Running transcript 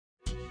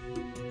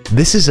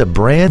This is a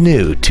brand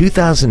new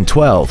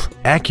 2012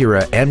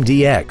 Acura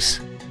MDX.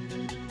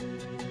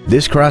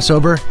 This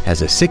crossover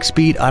has a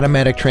 6-speed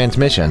automatic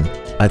transmission,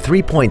 a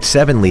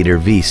 3.7-liter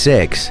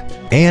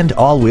V6, and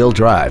all-wheel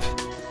drive.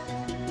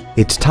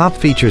 Its top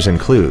features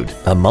include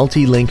a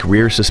multi-link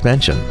rear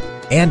suspension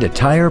and a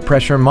tire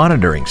pressure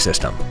monitoring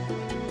system.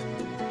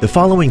 The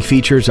following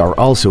features are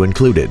also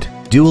included: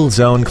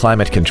 dual-zone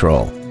climate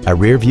control, a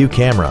rear-view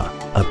camera,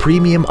 a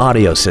premium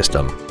audio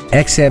system,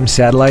 XM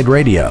satellite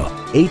radio,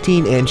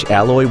 18-inch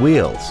alloy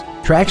wheels,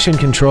 traction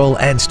control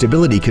and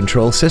stability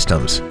control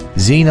systems,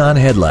 xenon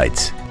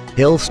headlights,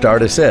 hill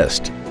start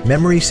assist,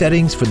 memory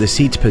settings for the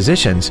seat's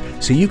positions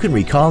so you can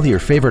recall your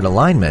favorite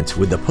alignments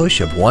with the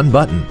push of one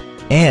button,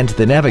 and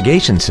the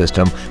navigation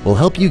system will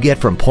help you get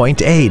from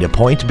point A to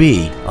point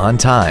B on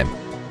time.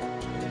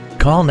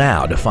 Call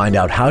now to find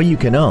out how you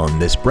can own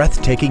this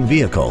breathtaking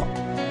vehicle.